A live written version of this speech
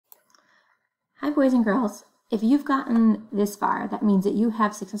Hi boys and girls. If you've gotten this far, that means that you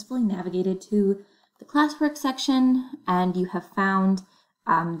have successfully navigated to the classwork section and you have found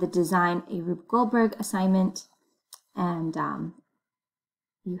the design a Rube Goldberg assignment, and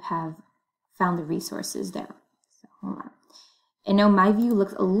you have found the resources there. So hold on. I know my view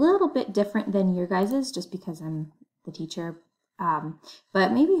looks a little bit different than your guys's just because I'm the teacher,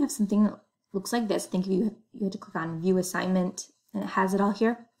 but maybe you have something that looks like this. Think if you had to click on view assignment and it has it all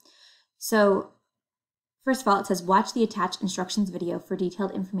here. So first of all, it says watch the attached instructions video for detailed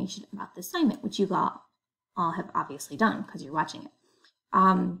information about the assignment, which you all have obviously done because you're watching it.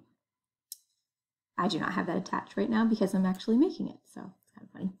 I do not have that attached right now because I'm actually making it, so it's kind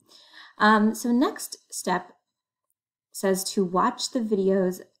of funny. So next step says to watch the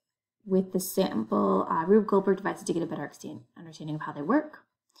videos with the sample Rube Goldberg devices to get a better understanding of how they work.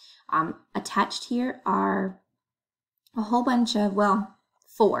 Attached here are a whole bunch of, well,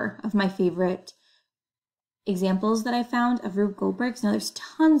 4 of my favorite examples that I found of Rube Goldberg's. Now there's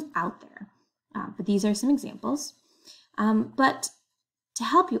tons out there, but these are some examples. But to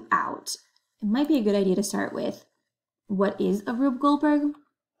help you out, it might be a good idea to start with what is a Rube Goldberg.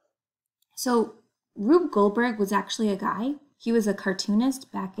 So Rube Goldberg was actually a guy. He was a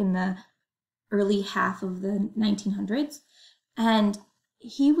cartoonist back in the early half of the 1900s, and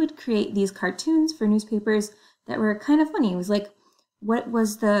he would create these cartoons for newspapers that were kind of funny. It was like,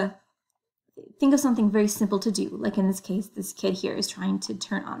 think of something very simple to do. Like in this case, this kid here is trying to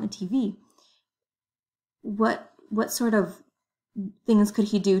turn on the TV. What sort of things could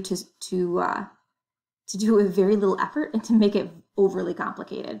he do to do with very little effort and to make it overly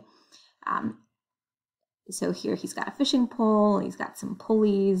complicated? So here he's got a fishing pole, he's got some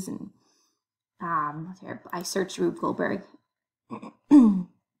pulleys, and here I searched Rube Goldberg.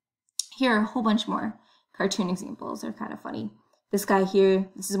 Here are a whole bunch more cartoon examples. They're kind of funny. This guy here,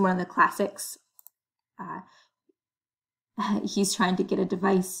 this is one of the classics. He's trying to get a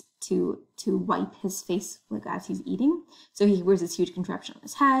device to wipe his face like as he's eating. So he wears this huge contraption on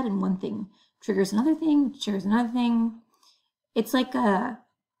his head, and one thing triggers another thing, which triggers another thing. It's like a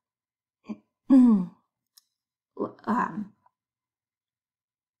oh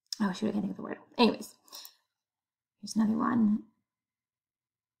shoot, I can't think of the word. Anyways, here's another one.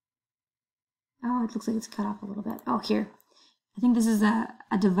 Oh, it looks like it's cut off a little bit. Oh, here. I think this is a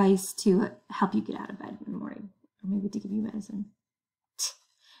device to help you get out of bed in the morning, or maybe to give you medicine.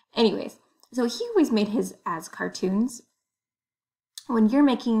 Anyways, so he always made his as cartoons. When you're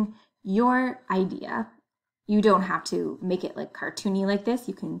making your idea, you don't have to make it like cartoony like this.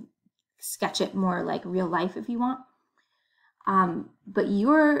 You can sketch it more like real life if you want. But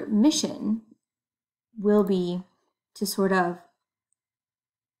your mission will be to sort of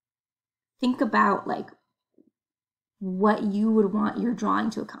think about like what you would want your drawing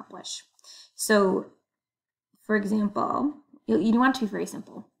to accomplish. So for example, you want it to be very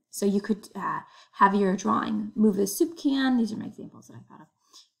simple. So you could have your drawing move a soup can. These are my examples that I thought of.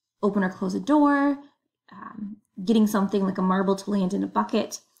 Open or close a door, getting something like a marble to land in a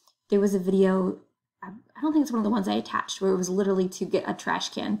bucket. There was a video, I don't think it's one of the ones I attached, where it was literally to get a trash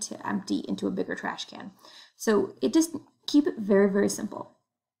can to empty into a bigger trash can. So it just keep it very, very simple.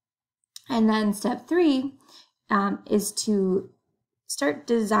 And then step 3 is to start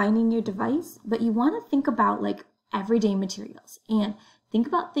designing your device, but you want to think about like everyday materials and think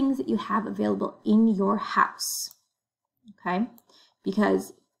about things that you have available in your house, okay?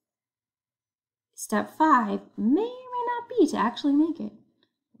 Because step 5 may or may not be to actually make it,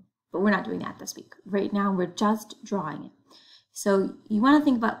 but we're not doing that this week. Right now, we're just drawing it. So you want to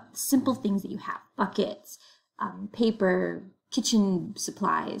think about simple things that you have: buckets, paper, kitchen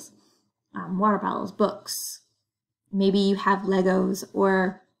supplies, water bottles, books. Maybe you have Legos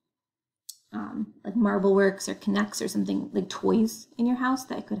or like Marble Works or Connects or something like toys in your house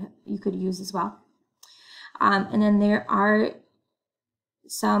that you could use as well. And then there are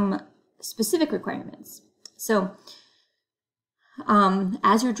some specific requirements. So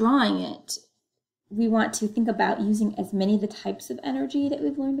as you're drawing it, we want to think about using as many of the types of energy that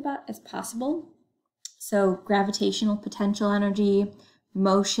we've learned about as possible. So gravitational potential energy,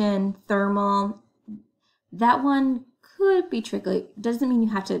 motion, thermal. That one could be tricky. Doesn't mean you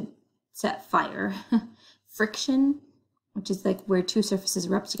have to set fire. Friction, which is like where 2 surfaces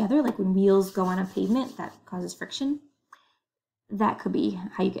rub together, like when wheels go on a pavement, that causes friction. That could be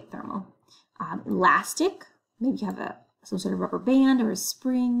how you get thermal. Elastic, maybe you have some sort of rubber band or a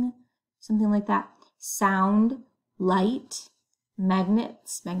spring, something like that. Sound, light,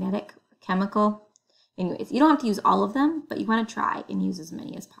 magnets, magnetic, chemical. Anyways, you don't have to use all of them, but you want to try and use as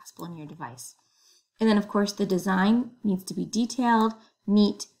many as possible in your device. And then, of course, the design needs to be detailed,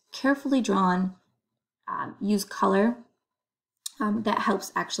 neat, carefully drawn. Use color that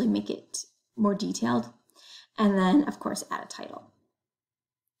helps actually make it more detailed. And then, of course, add a title.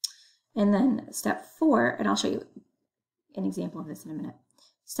 And then step 4, and I'll show you an example of this in a minute.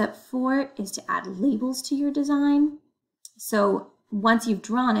 Step 4 is to add labels to your design. So once you've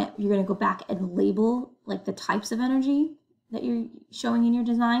drawn it, you're going to go back and label like the types of energy that you're showing in your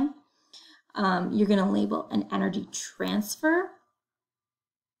design. You're going to label an energy transfer.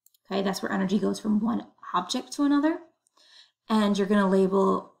 Okay, that's where energy goes from one object to another. And you're going to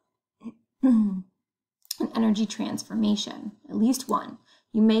label an energy transformation, at least one.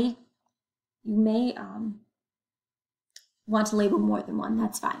 You may want to label more than one,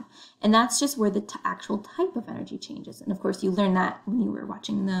 that's fine. And that's just where the actual type of energy changes. And of course, you learned that when you were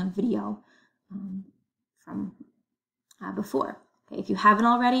watching the video from before. Okay, if you haven't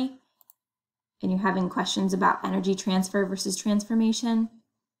already, and you're having questions about energy transfer versus transformation,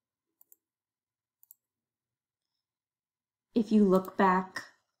 if you look back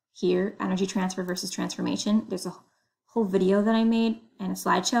here, energy transfer versus transformation, there's a whole video that I made and a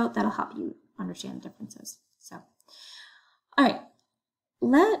slideshow that'll help you understand the differences. So, all right,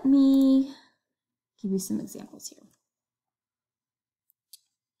 let me give you some examples here.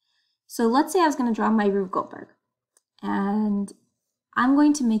 So let's say I was going to draw my Rube Goldberg, and I'm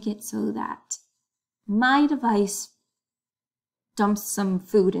going to make it so that my device dumps some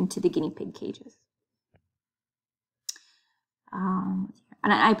food into the guinea pig cages.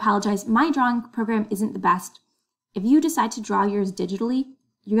 And I apologize, my drawing program isn't the best. If you decide to draw yours digitally,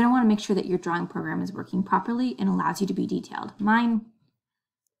 you're going to want to make sure that your drawing program is working properly and allows you to be detailed. Mine,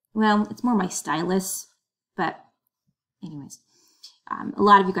 well, it's more my stylus, but anyways, a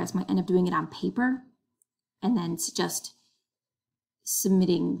lot of you guys might end up doing it on paper and then just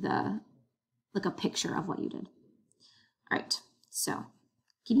submitting like a picture of what you did. All right, so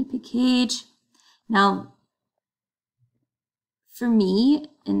guinea pig cage. Now, for me,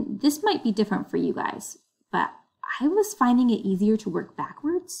 and this might be different for you guys, but I was finding it easier to work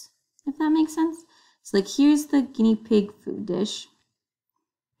backwards, if that makes sense. So like here's the guinea pig food dish.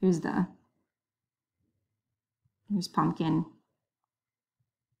 Here's pumpkin.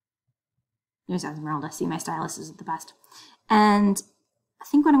 Here's Esmeralda. See, my stylus isn't the best. And I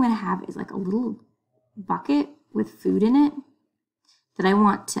think what I'm going to have is like a little bucket with food in it that I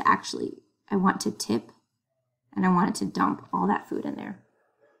want to tip, and I want it to dump all that food in there.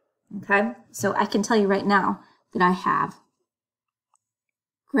 Okay, so I can tell you right now that I have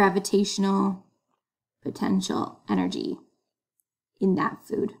gravitational potential energy in that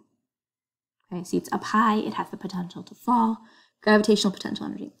food. Okay, see, it's up high, it has the potential to fall, gravitational potential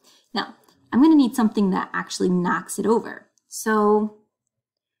energy. Now, I'm going to need something that actually knocks it over. So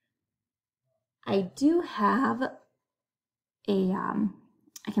I do have a,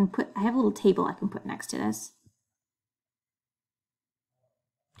 I have a little table I can put next to this.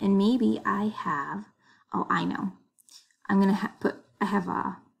 And maybe I have, oh, I know. I'm going to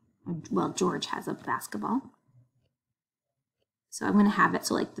well, George has a basketball. So I'm going to have it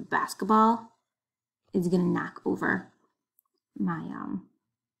so like the basketball is going to knock over my,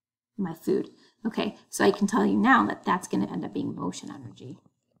 my food. Okay, so I can tell you now that that's going to end up being motion energy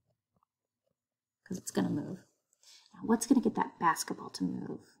because it's going to move. Now, what's going to get that basketball to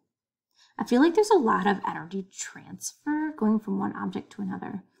move? I feel like there's a lot of energy transfer going from one object to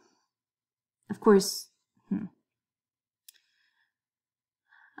another. Of course,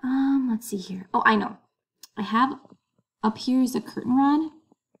 let's see here. Oh, I know. I have up here is a curtain rod.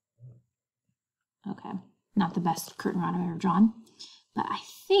 Okay, not the best curtain rod I've ever drawn, but I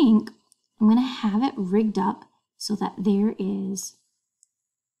think I'm going to have it rigged up so that there is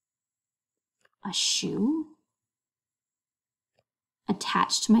a shoe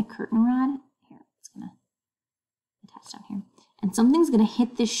attached to my curtain rod. Here, it's going to attach down here. And something's going to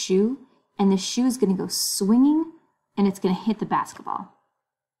hit this shoe, and the shoe is going to go swinging, and it's going to hit the basketball.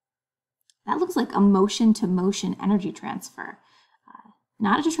 That looks like a motion-to-motion energy transfer.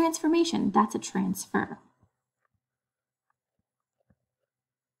 Not a transformation, that's a transfer.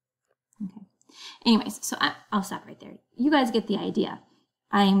 Okay. Anyways, so I'll stop right there. You guys get the idea.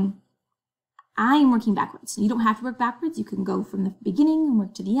 I'm working backwards. You don't have to work backwards. You can go from the beginning and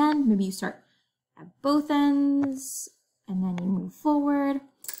work to the end. Maybe you start at both ends and then you move forward.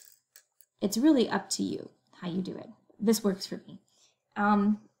 It's really up to you how you do it. This works for me.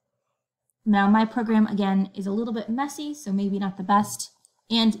 Now my program again is a little bit messy, so maybe not the best.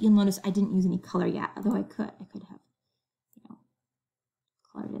 And you'll notice I didn't use any color yet, although I could have, you know,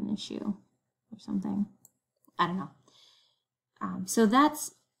 colored in the shoe or something. I don't know. So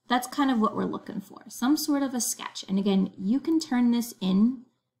that's kind of what we're looking for, some sort of a sketch. And again, you can turn this in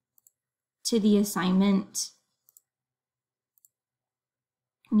to the assignment,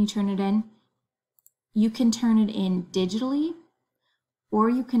 when you turn it in, you can turn it in digitally, or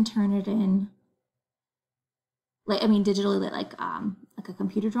you can turn it in, digitally, like a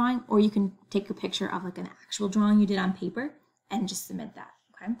computer drawing, or you can take a picture of like an actual drawing you did on paper and just submit that.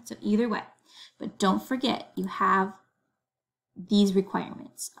 Okay, so either way, but don't forget you have these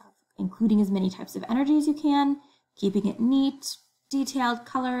requirements of including as many types of energy as you can, keeping it neat, detailed,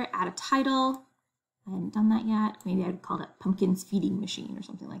 color, add a title. I hadn't done that yet. Maybe I would call it Pumpkin's Feeding Machine or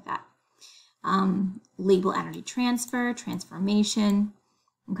something like that. Label energy transfer, transformation.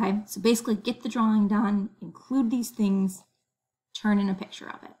 Okay, so basically get the drawing done, include these things, turn in a picture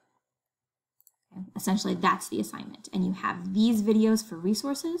of it. Okay? Essentially, that's the assignment. And you have these videos for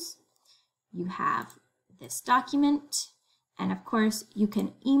resources. You have this document. And of course, you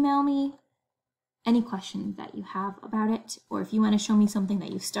can email me any questions that you have about it, or if you want to show me something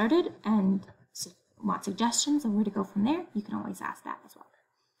that you've started and want suggestions of where to go from there, you can always ask that as well.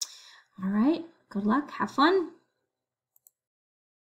 All right, good luck, have fun.